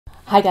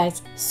Hi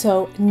guys,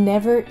 so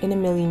never in a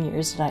million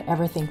years did I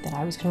ever think that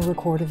I was going to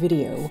record a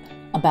video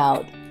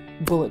about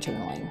bullet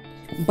journaling.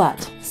 But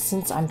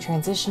since I'm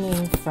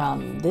transitioning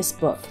from this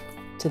book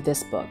to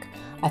this book,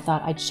 I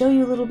thought I'd show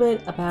you a little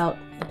bit about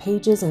the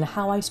pages and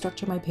how I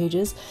structure my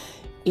pages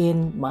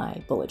in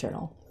my bullet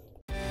journal.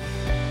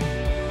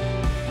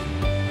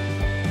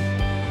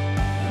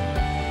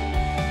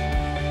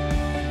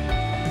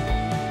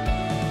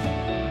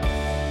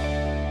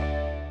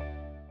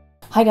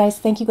 Hi guys,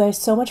 thank you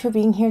guys so much for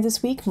being here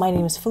this week. My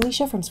name is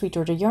Felicia from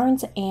SweetGeorgia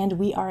Yarns, and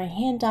we are a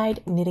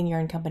hand-dyed knitting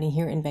yarn company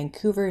here in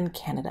Vancouver in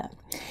Canada.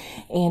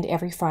 And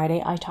every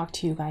Friday I talk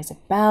to you guys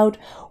about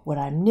what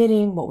I'm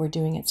knitting, what we're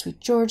doing at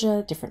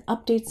SweetGeorgia, different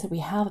updates that we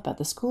have about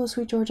the School of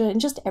SweetGeorgia,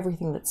 and just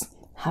everything that's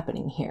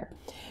happening here.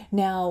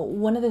 Now,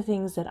 one of the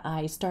things that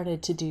I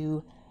started to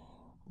do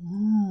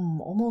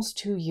almost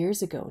 2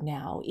 years ago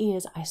now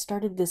is I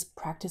started this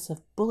practice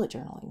of bullet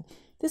journaling.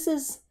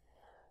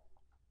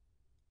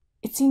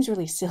 It seems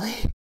really silly.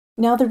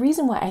 Now, the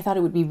reason why I thought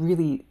it would be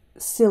really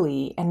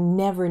silly, and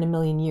never in a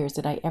million years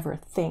did I ever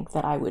think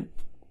that I would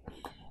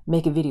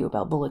make a video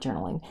about bullet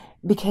journaling,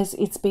 because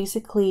it's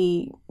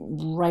basically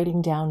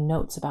writing down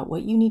notes about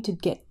what you need to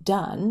get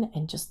done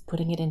and just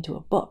putting it into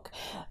a book.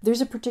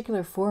 There's a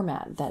particular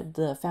format that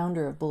the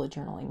founder of bullet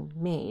journaling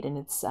made, and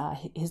it's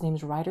his name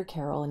is Ryder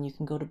Carroll, and you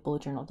can go to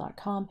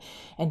bulletjournal.com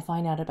and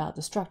find out about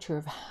the structure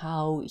of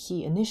how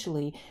he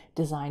initially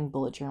designed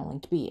bullet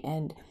journaling to be.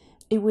 And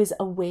it was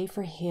a way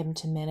for him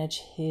to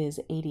manage his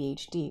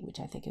ADHD, which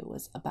I think it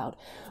was about.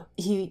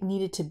 He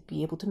needed to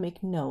be able to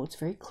make notes,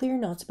 very clear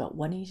notes about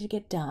what he needed to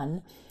get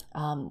done,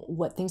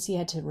 what things he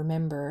had to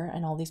remember,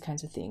 and all these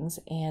kinds of things.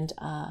 And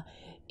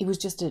it was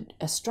just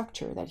a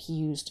structure that he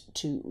used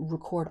to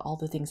record all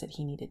the things that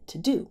he needed to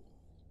do.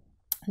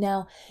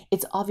 Now,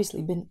 it's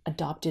obviously been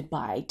adopted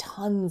by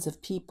tons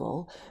of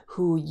people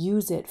who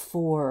use it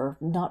for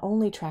not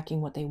only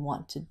tracking what they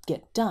want to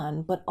get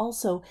done, but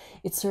also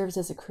it serves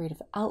as a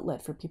creative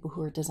outlet for people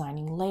who are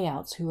designing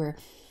layouts, who are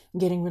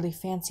getting really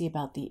fancy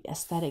about the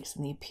aesthetics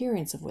and the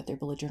appearance of what their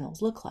bullet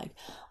journals look like.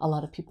 A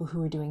lot of people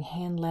who are doing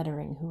hand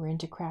lettering, who are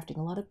into crafting,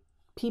 a lot of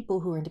people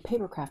who are into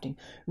paper crafting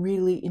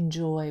really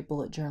enjoy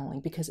bullet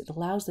journaling because it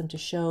allows them to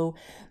show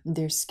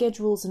their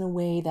schedules in a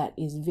way that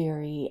is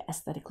very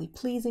aesthetically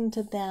pleasing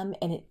to them,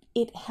 and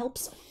it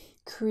helps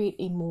create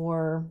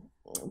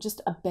just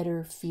a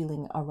better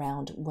feeling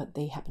around what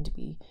they happen to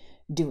be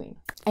doing.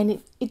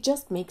 And it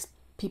just makes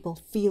people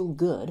feel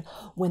good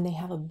when they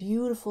have a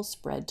beautiful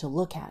spread to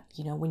look at.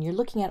 You know, when you're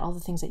looking at all the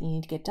things that you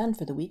need to get done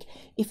for the week,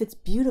 if it's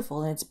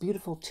beautiful and it's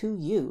beautiful to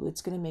you,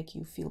 it's going to make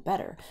you feel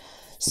better.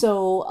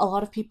 So a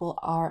lot of people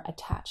are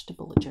attached to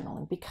bullet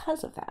journaling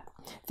because of that.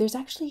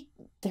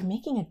 They're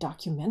making a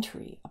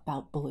documentary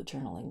about bullet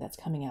journaling that's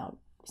coming out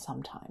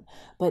sometime,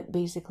 but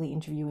basically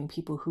interviewing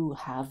people who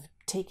have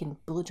taken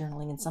bullet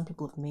journaling, and some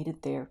people have made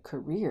it their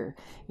career,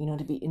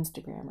 to be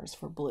Instagrammers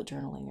for bullet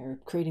journaling or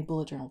creating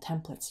bullet journal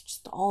templates,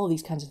 just all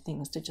these kinds of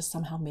things to just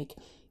somehow make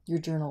your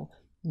journal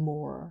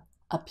more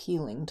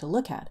appealing to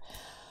look at.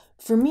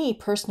 For me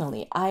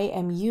personally, I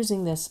am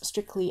using this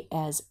strictly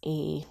as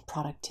a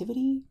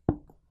productivity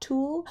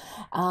tool.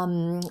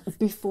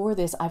 Before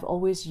this, I've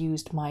always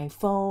used my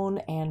phone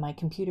and my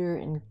computer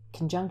in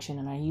conjunction,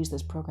 and I use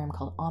this program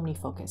called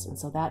OmniFocus, and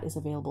so that is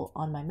available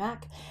on my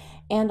Mac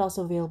and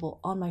also available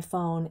on my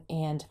phone,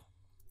 and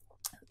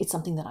it's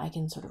something that I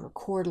can sort of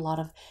record a lot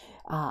of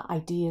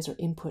ideas or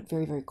input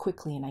very, very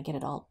quickly, and I get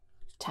it all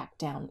tacked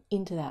down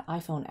into that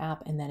iPhone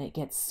app, and then it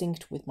gets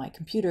synced with my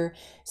computer,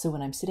 so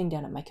when I'm sitting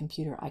down at my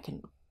computer, I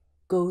can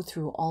go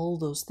through all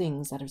those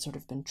things that have sort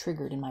of been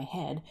triggered in my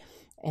head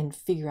and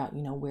figure out,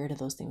 where do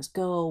those things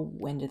go,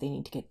 when do they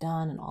need to get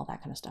done, and all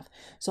that kind of stuff.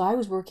 So I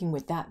was working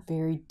with that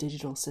very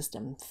digital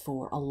system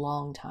for a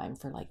long time,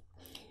 for like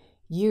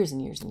years and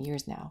years and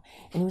years now.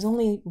 And it was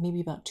only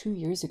maybe about 2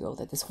 years ago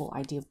that this whole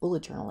idea of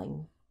bullet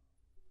journaling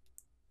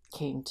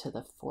came to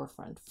the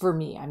forefront for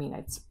me. I mean,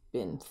 it's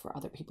been for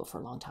other people for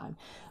a long time.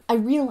 I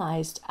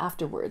realized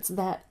afterwards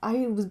that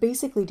I was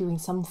basically doing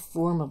some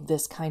form of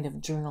this kind of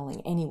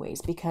journaling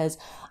anyways, because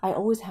I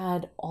always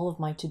had all of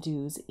my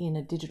to-dos in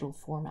a digital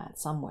format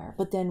somewhere.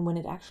 But then when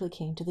it actually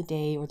came to the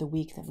day or the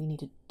week that we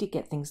needed to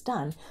get things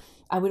done,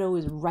 I would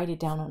always write it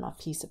down on a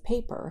piece of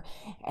paper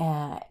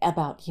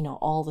about,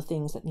 all the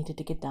things that needed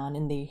to get done,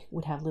 and they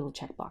would have little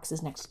check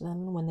boxes next to them.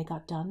 And when they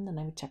got done, then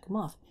I would check them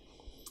off.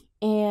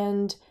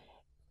 And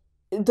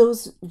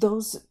those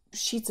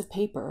sheets of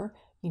paper,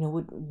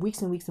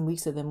 weeks and weeks and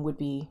weeks of them would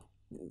be,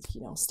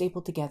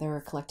 stapled together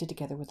or collected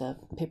together with a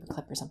paper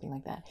clip or something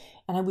like that.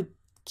 And I would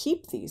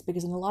keep these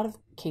because in a lot of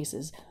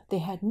cases, they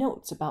had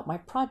notes about my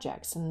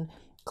projects and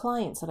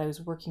clients that I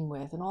was working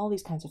with and all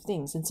these kinds of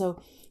things. And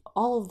so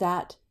all of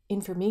that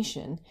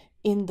information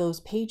in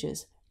those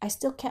pages, I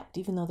still kept,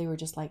 even though they were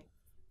just like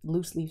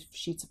loose leaf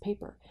sheets of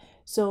paper.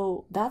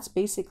 So that's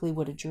basically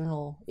what a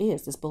journal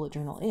is. This bullet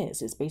journal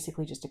is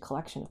basically just a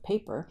collection of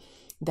paper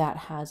that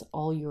has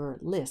all your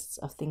lists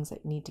of things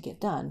that need to get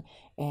done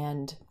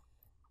and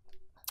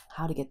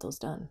how to get those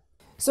done.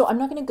 So I'm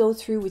not going to go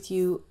through with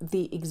you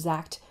the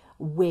exact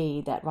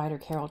way that Ryder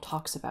Carroll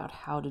talks about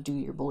how to do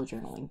your bullet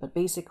journaling. But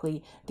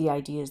basically, the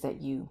idea is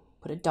that you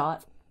put a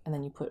dot and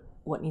then you put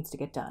what needs to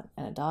get done,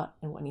 and a dot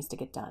and what needs to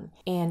get done.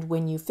 And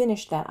when you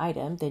finish that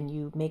item, then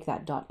you make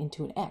that dot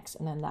into an X,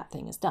 and then that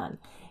thing is done.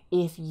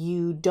 If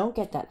you don't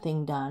get that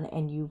thing done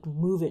and you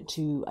move it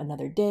to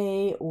another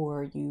day,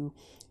 or you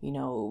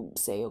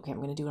say, okay, I'm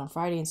going to do it on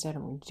Friday instead,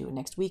 I'm going to do it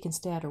next week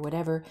instead, or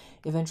whatever,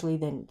 eventually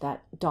then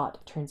that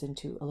dot turns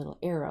into a little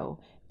arrow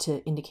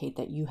to indicate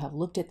that you have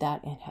looked at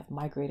that and have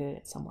migrated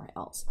it somewhere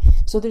else.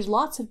 So there's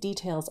lots of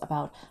details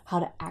about how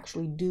to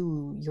actually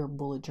do your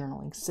bullet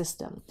journaling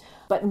system.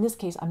 But in this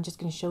case, I'm just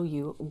going to show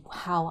you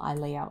how I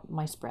lay out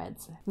my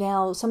spreads.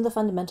 Now, some of the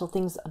fundamental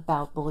things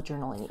about bullet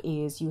journaling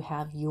is you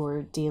have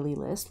your daily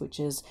list, which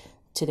is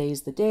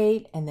today's the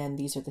date, and then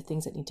these are the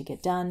things that need to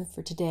get done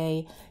for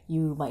today.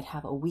 You might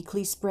have a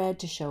weekly spread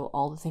to show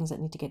all the things that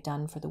need to get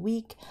done for the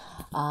week.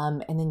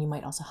 And then you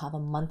might also have a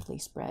monthly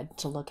spread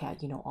to look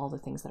at, all the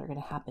things that are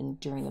going to happen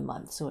during the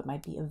month. So it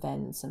might be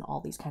events and all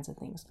these kinds of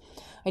things.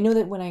 I know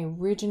that when I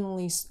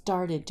originally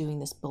started doing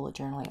this bullet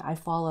journaling, I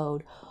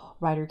followed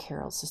Ryder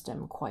Carroll's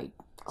system quite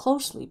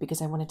closely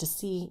because I wanted to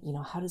see,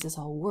 how does this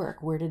all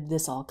work? Where did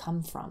this all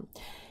come from?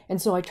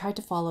 And so I tried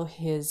to follow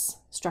his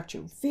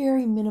structure,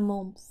 very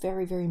minimal,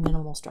 very, very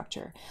minimal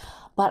structure.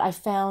 But I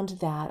found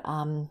that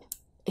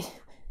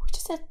we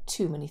just had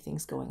too many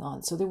things going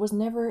on. So there was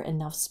never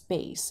enough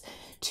space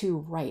to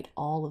write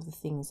all of the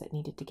things that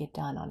needed to get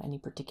done on any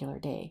particular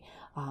day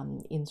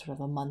in sort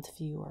of a month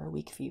view or a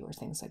week view or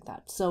things like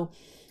that. So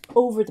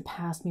over the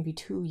past maybe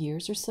 2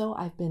 years or so,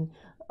 I've been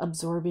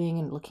absorbing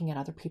and looking at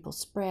other people's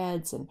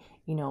spreads and,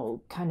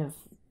 kind of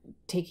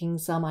taking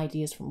some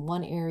ideas from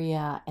one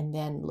area and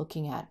then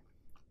looking at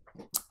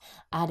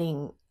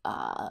adding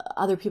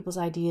other people's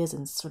ideas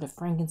and sort of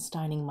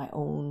Frankensteining my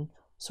own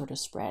sort of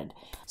spread.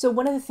 So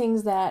one of the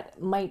things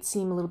that might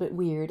seem a little bit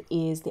weird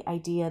is the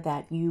idea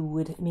that you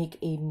would make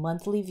a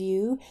monthly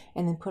view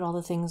and then put all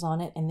the things on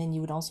it, and then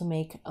you would also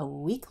make a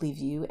weekly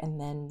view and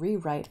then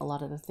rewrite a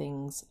lot of the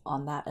things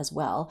on that as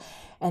well,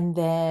 and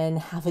then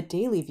have a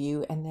daily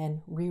view and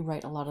then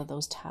rewrite a lot of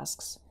those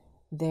tasks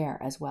there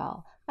as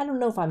well. I don't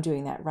know if I'm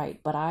doing that right,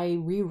 but I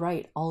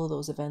rewrite all of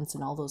those events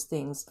and all those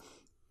things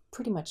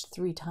pretty much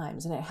 3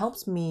 times, and it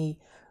helps me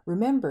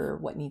remember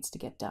what needs to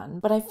get done.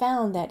 But I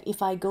found that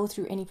if I go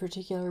through any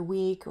particular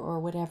week or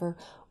whatever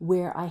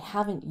where I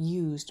haven't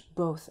used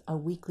both a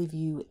weekly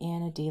view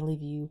and a daily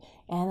view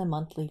and a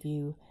monthly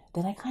view,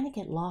 then I kind of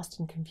get lost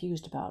and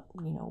confused about,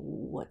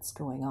 what's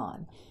going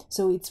on.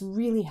 So it's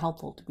really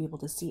helpful to be able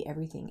to see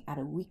everything at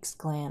a week's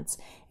glance.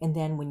 And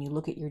then when you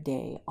look at your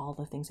day, all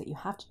the things that you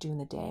have to do in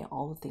the day,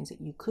 all the things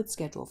that you could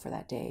schedule for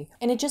that day.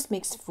 And it just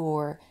makes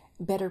for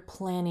better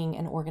planning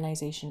and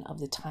organization of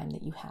the time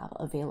that you have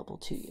available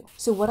to you.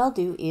 So what I'll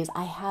do is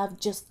I have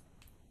just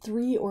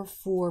 3 or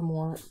 4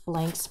 more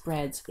blank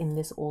spreads in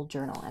this old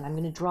journal, and I'm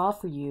going to draw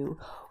for you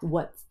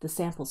what the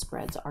sample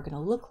spreads are going to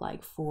look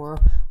like for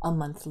a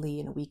monthly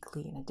and a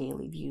weekly and a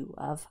daily view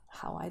of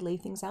how I lay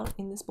things out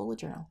in this bullet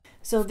journal.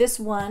 So this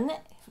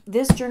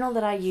journal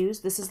that I use,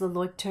 this is the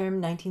Leuchtturm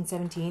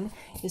 1917.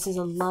 This is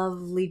a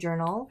lovely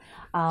journal.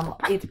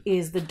 It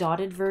is the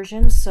dotted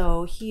version,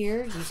 so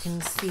here you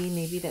can see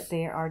maybe that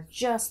there are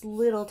just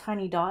little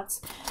tiny dots.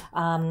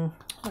 I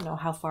don't know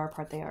how far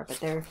apart they are, but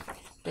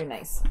they're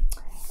nice.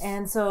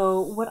 And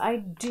so what I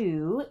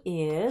do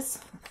is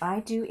I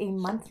do a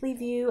monthly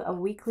view, a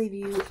weekly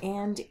view,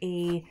 and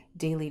a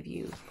daily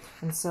view.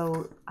 And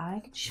so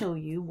I can show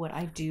you what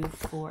I do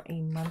for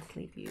a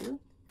monthly view.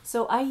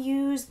 So I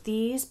use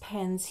these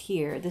pens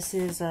here. This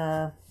is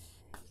a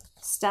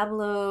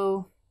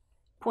Stabilo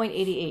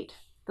 .88.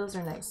 Those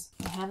are nice.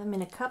 I have them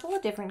in a couple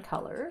of different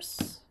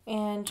colors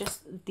and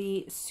just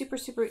the super,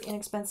 super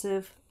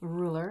inexpensive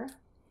ruler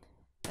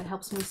that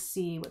helps me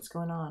see what's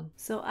going on.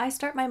 So I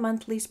start my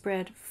monthly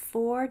spread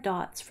 4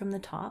 dots from the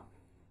top.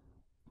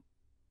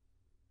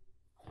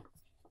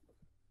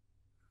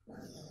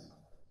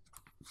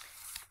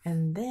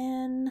 And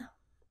then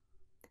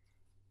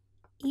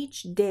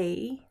each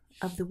day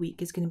of the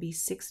week is going to be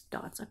 6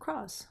 dots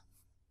across.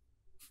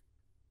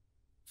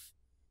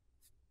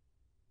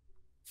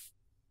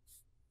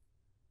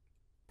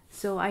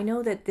 So I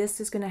know that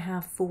this is going to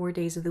have 4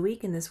 days of the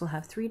week and this will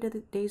have 3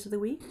 days of the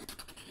week.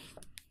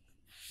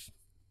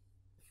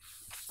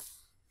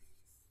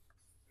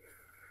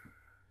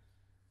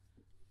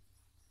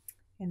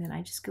 And then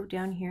I just go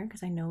down here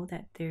because I know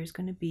that there's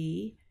going to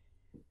be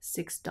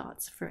 6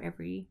 dots for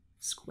every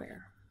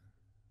square.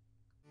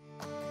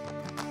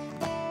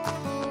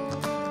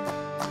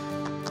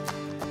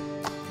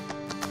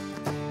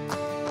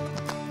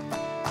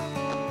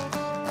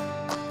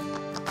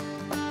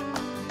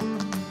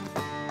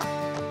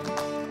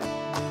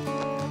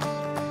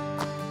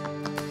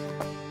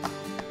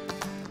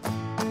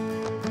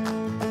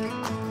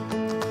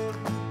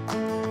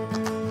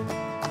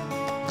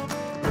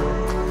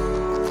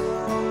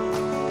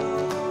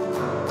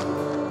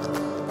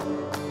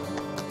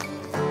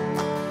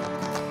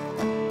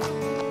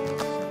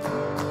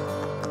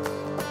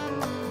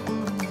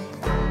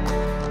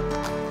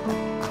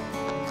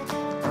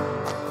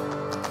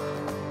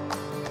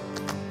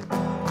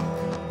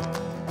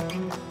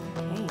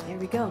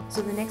 go.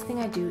 So the next thing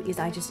I do is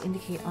I just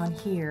indicate on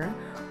here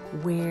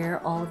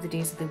where all of the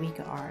days of the week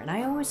are. And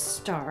I always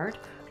start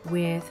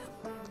with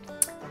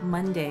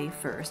Monday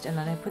first, and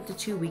then I put the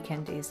 2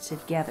 weekend days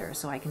together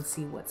so I can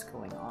see what's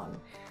going on.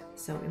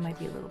 So it might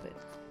be a little bit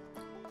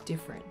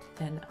different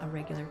than a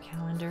regular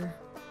calendar.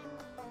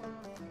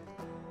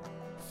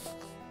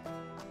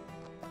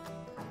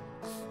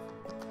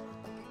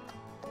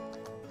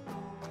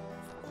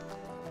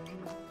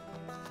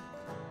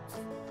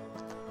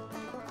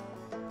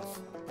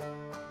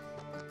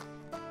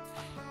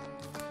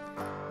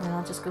 And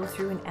I'll just go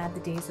through and add the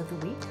days of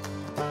the week.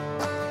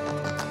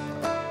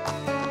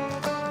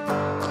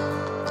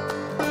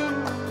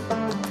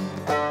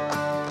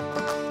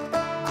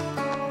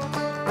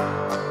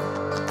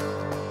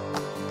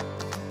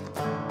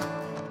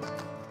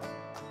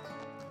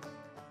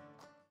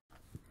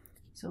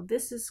 So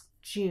this is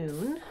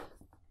June.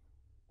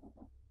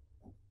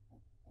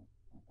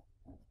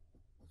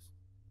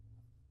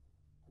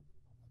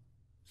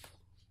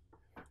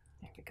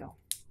 There we go.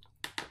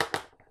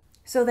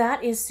 So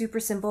that is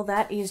super simple.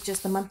 That is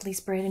just the monthly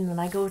spread, and then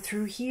I go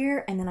through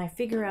here and then I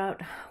figure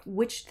out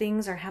which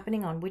things are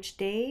happening on which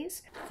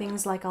days.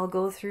 Things like I'll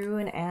go through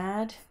and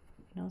add,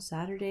 you know,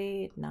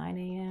 Saturday at 9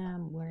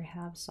 a.m. we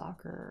have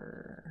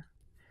soccer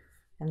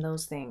and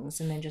those things,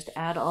 and then just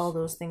add all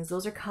those things.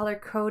 Those are color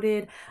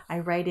coded. I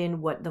write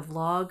in what the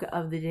vlog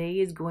of the day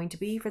is going to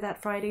be for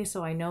that Friday,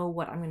 so I know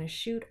what I'm going to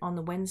shoot on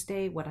the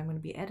Wednesday, what I'm going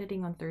to be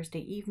editing on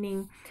Thursday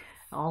evening,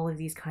 all of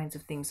these kinds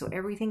of things. So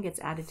everything gets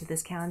added to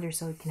this calendar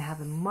so you can have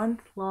a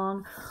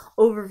month-long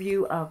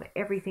overview of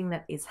everything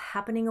that is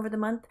happening over the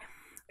month.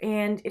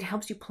 And it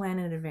helps you plan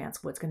in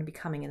advance what's going to be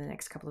coming in the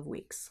next couple of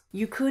weeks.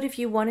 You could, if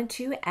you wanted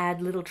to,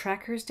 add little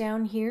trackers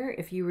down here.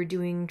 If you were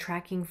doing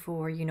tracking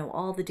for, you know,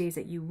 all the days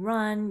that you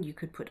run, you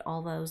could put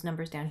all those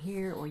numbers down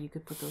here, or you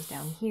could put those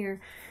down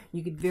here.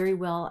 You could very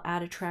well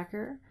add a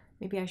tracker.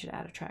 Maybe I should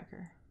add a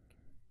tracker.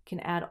 You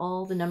can add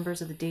all the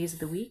numbers of the days of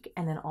the week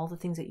and then all the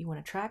things that you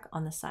want to track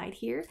on the side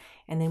here.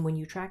 And then when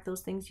you track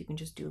those things, you can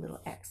just do a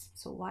little X.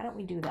 So why don't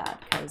we do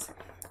that? Because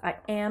I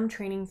am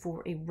training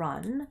for a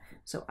run,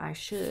 so I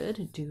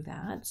should do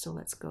that. So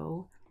let's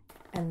go.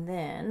 And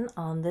then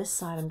on this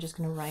side, I'm just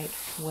going to write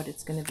what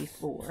it's going to be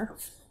for.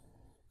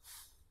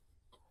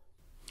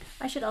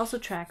 I should also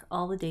track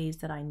all the days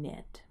that I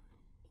knit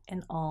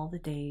and all the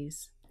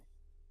days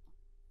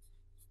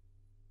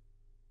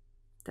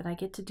that I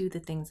get to do the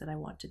things that I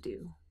want to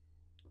do.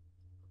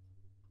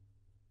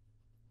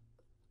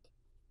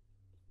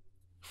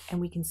 And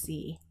we can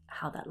see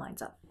how that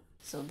lines up.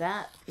 So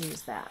that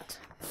is that.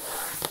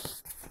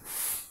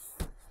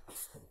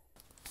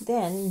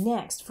 Then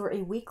next, for a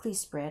weekly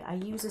spread, I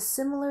use a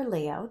similar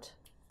layout.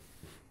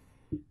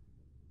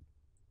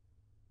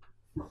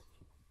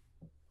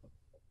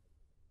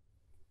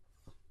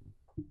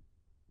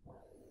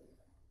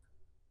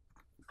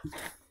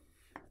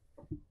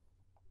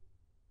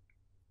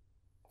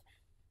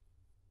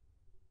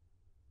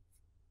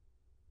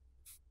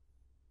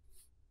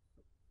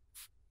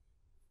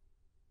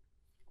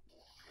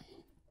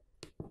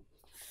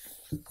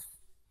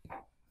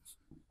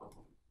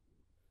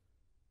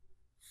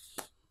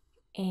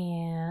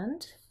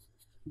 And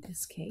in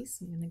this case,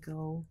 I'm going to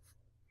go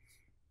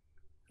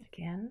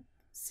again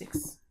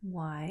 6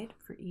 wide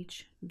for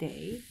each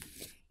day.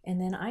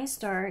 And then I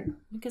start,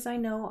 because I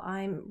know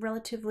I'm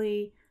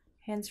relatively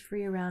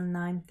hands-free around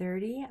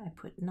 9:30, I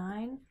put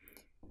 9.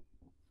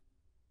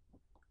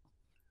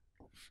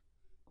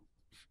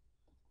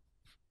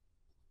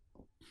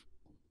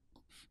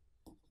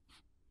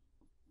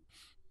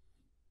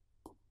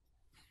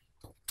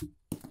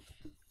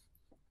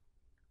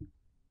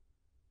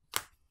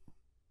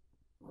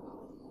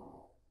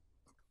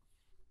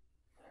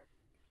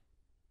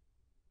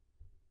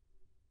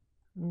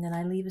 And then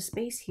I leave a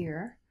space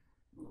here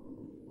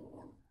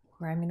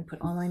where I'm going to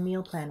put all my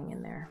meal planning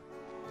in there.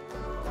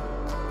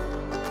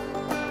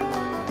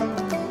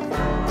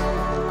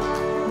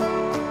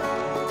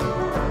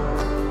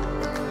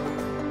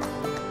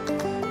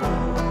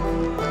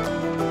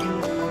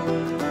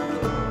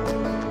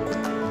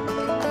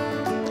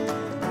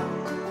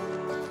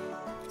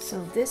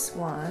 So this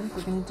one,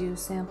 we're going to do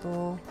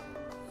sample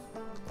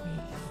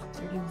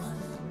 31.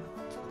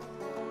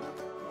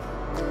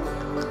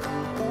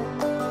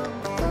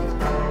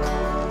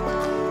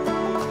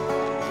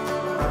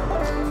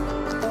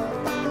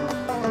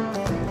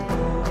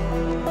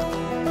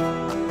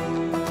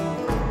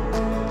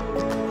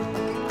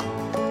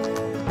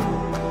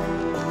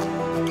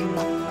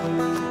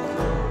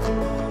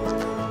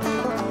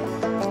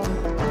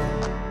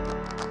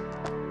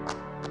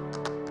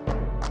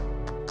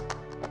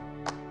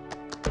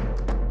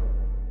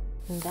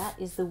 And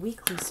that is the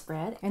weekly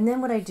spread. And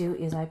then what I do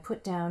is I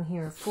put down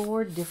here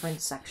 4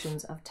 different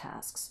sections of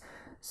tasks.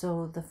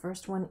 So the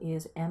first one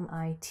is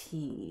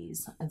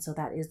MITs. And so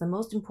that is the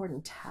most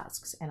important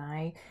tasks. And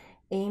I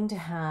aim to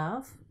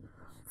have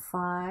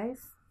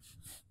 5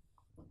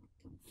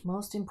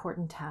 most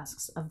important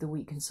tasks of the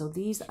week. And so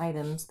these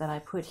items that I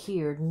put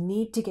here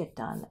need to get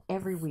done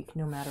every week,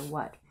 no matter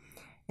what.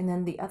 And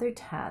then the other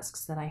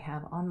tasks that I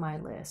have on my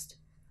list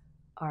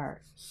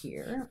are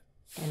here,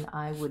 and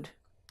I would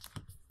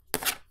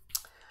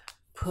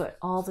put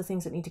all the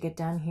things that need to get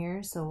done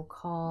here. So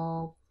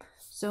call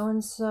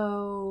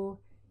so-and-so,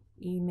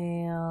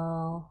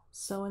 email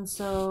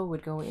so-and-so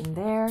would go in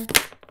there.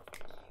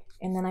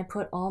 And then I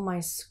put all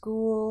my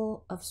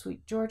School of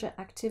SweetGeorgia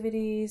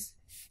activities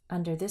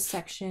under this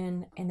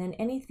section, and then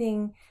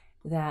anything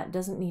that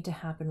doesn't need to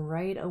happen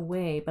right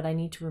away, but I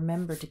need to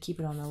remember to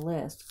keep it on the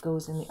list,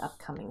 goes in the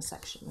upcoming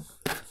section.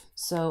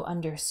 So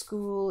under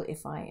school,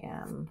 if I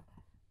am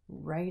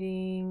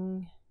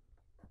writing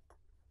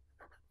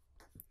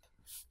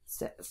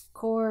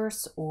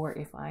course, or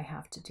if I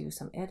have to do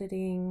some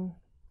editing,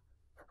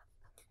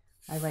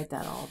 I write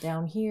that all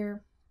down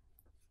here.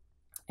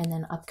 And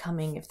then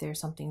upcoming, if there's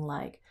something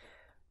like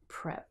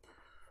prep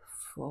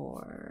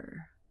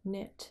for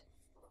knit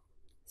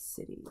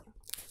city,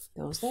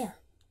 goes there.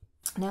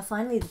 Now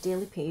finally, the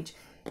daily page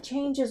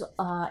changes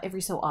every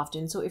so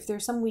often. So if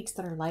there's some weeks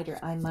that are lighter,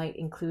 I might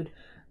include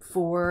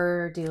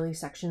 4 daily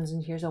sections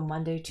in here. So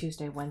Monday,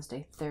 Tuesday,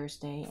 Wednesday,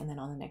 Thursday, and then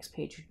on the next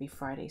page would be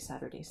Friday,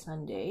 Saturday,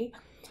 Sunday.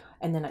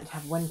 And then I'd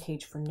have 1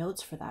 page for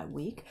notes for that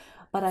week.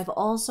 But I've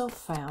also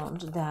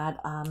found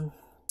that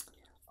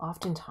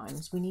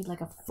oftentimes we need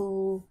like a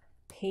full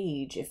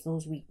page. If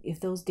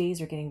those days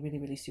are getting really,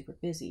 really super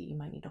busy, you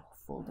might need a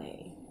full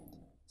day.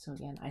 So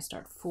again, I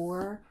start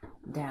 4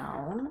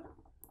 down,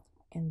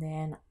 and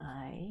then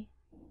I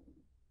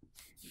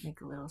make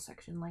a little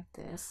section like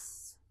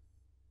this.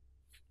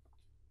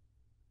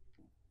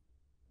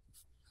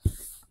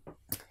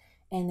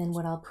 And then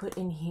what I'll put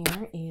in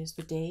here is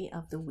the day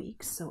of the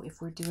week. So if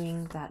we're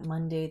doing that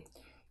Monday,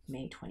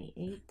 May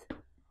 28th,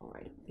 I'll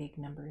write a big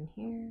number in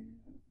here.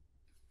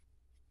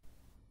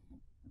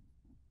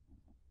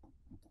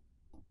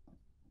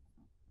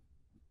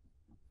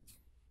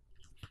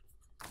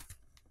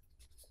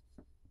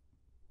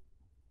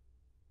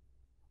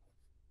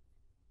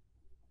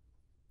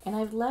 And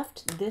I've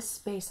left this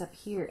space up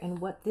here, and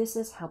what this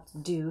has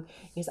helped do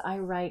is I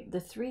write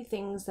the 3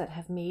 things that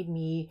have made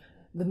me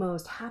the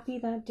most happy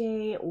that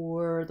day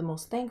or the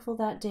most thankful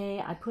that day.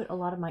 I put a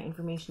lot of my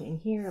information in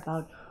here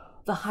about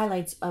the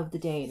highlights of the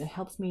day, and it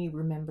helps me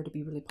remember to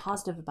be really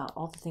positive about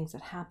all the things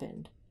that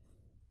happened.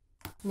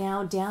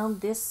 Now down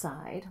this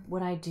side,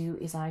 what I do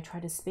is I try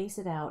to space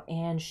it out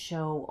and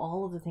show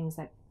all of the things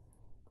that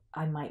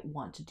I might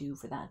want to do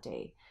for that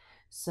day.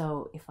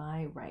 So if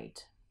I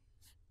write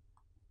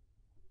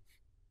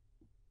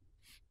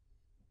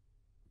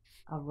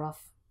a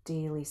rough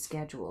daily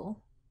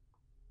schedule,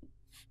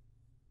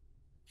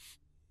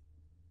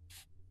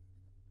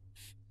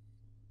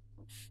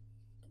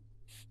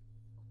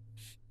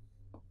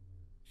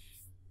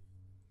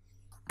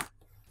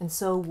 and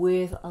so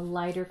with a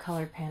lighter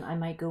color pen, I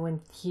might go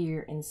in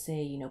here and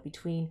say, you know,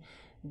 between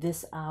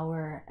this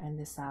hour and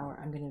this hour,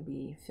 I'm going to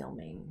be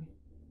filming.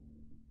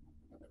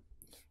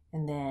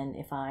 And then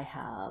if I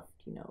have,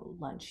 you know,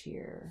 lunch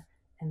here,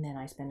 and then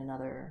I spend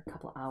another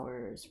couple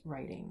hours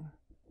writing,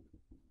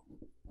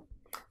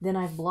 then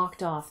I've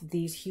blocked off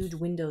these huge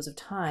windows of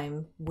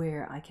time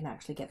where I can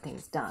actually get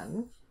things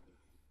done.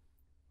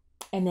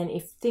 And then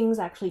if things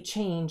actually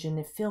change and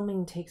if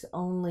filming takes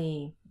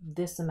only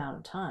this amount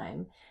of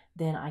time,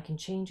 then I can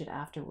change it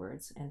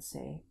afterwards and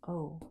say,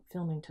 oh,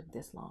 filming took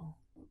this long.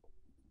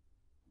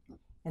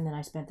 And then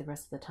I spent the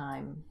rest of the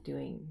time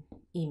doing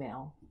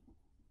email.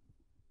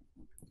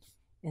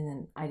 And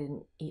then I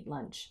didn't eat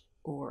lunch,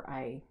 or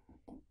I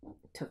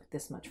took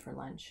this much for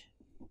lunch.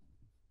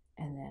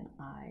 And then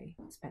I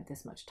spent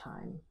this much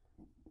time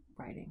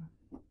writing.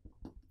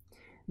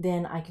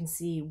 Then I can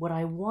see what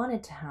I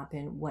wanted to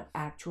happen, what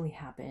actually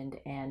happened,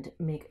 and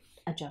make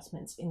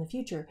adjustments in the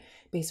future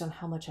based on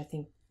how much I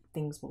think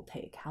things will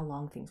take, how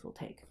long things will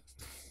take.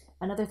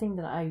 Another thing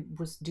that I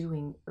was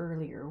doing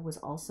earlier was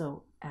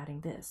also adding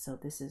this. So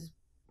this is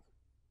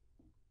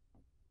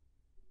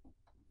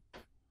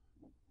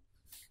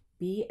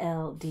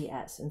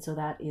BLDS, and so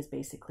that is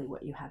basically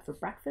what you had for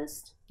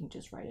breakfast. You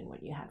just write in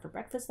what you had for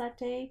breakfast that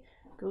day,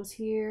 goes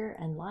here,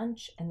 and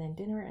lunch, and then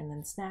dinner, and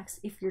then snacks,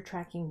 if you're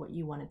tracking what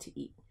you wanted to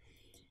eat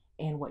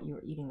and what you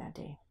were eating that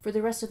day. For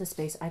the rest of the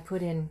space, I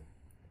put in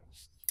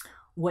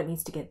what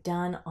needs to get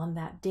done on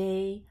that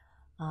day.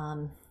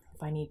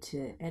 If I need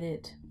to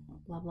edit,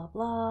 blah, blah,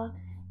 blah.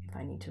 If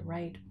I need to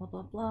write, blah,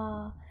 blah,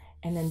 blah.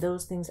 And then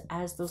those things,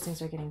 as those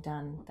things are getting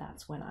done,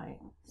 that's when I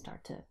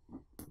start to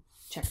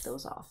check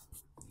those off.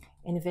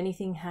 And if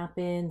anything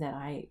happened that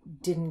I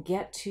didn't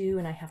get to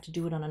and I have to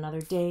do it on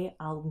another day,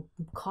 I'll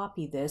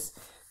copy this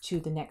to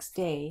the next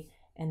day,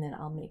 and then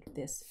I'll make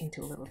this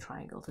into a little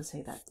triangle to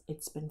say that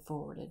it's been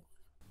forwarded.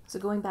 So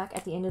going back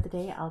at the end of the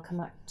day, I'll come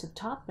up to the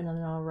top and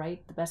then I'll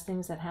write the best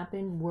things that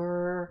happened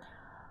were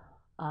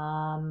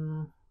blah,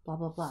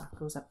 blah, blah,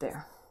 goes up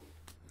there.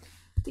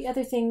 The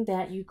other thing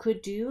that you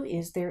could do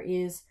is there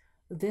is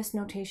this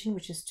notation,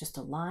 which is just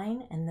a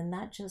line, and then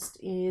that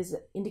just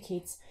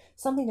indicates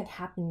something that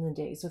happened in the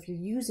day. So if you're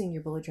using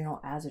your bullet journal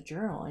as a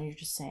journal and you're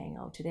just saying,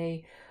 oh,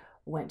 today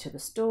went to the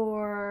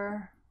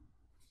store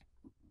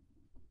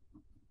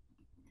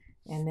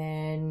and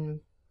then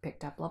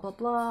picked up blah, blah,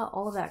 blah,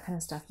 all of that kind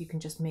of stuff. You can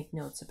just make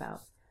notes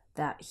about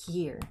that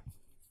here.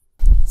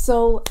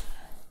 So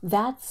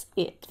that's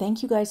it.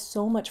 Thank you guys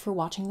so much for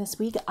watching this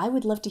week. I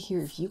would love to hear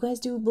if you guys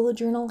do a bullet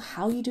journal,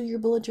 how you do your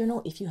bullet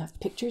journal. If you have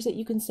pictures that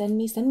you can send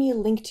me a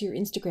link to your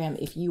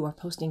Instagram if you are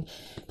posting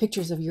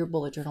pictures of your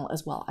bullet journal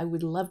as well. I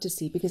would love to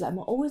see, because I'm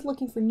always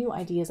looking for new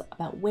ideas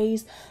about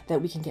ways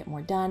that we can get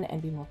more done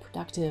and be more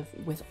productive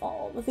with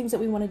all the things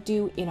that we want to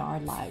do in our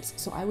lives.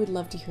 So I would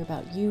love to hear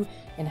about you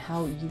and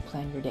how you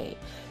plan your day.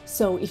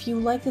 So if you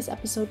like this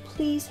episode,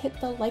 please hit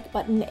the like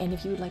button. And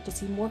if you would like to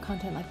see more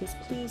content like this,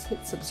 please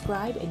hit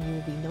subscribe and you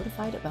will be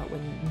notified about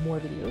when more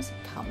videos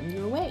come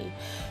your way.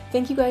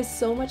 Thank you guys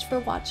so much for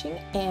watching,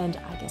 and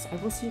I guess I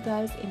will see you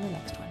guys in the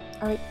next one.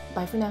 All right,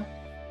 bye for now.